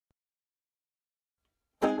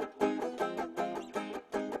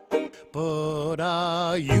Put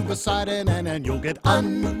a U beside an N and you'll get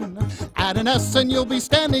un. Add an S and you'll be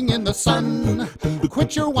standing in the sun.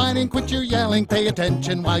 Quit your whining, quit your yelling, pay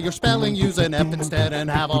attention while you're spelling. Use an F instead and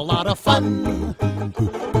have a lot of fun.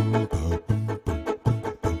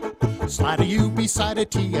 Slide a U beside a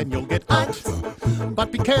T and you'll get ut.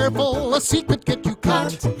 But be careful, a C could get you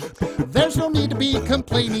cut. There's no need to be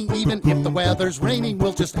complaining, even if the weather's raining.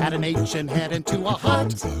 We'll just add an H and head into a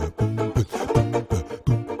hut.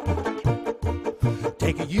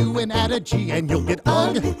 Take a U and add a G and you'll get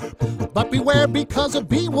ugh. But beware, because a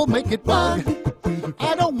B will make it bug.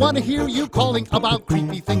 I don't want to hear you calling about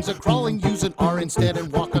creepy things a crawling. Use an R instead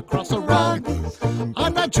and walk across a rug.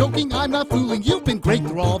 I'm not joking, I'm not fooling. You've been great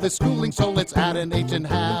through all this schooling, so let's add an H and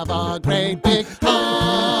have a great big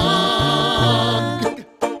hug.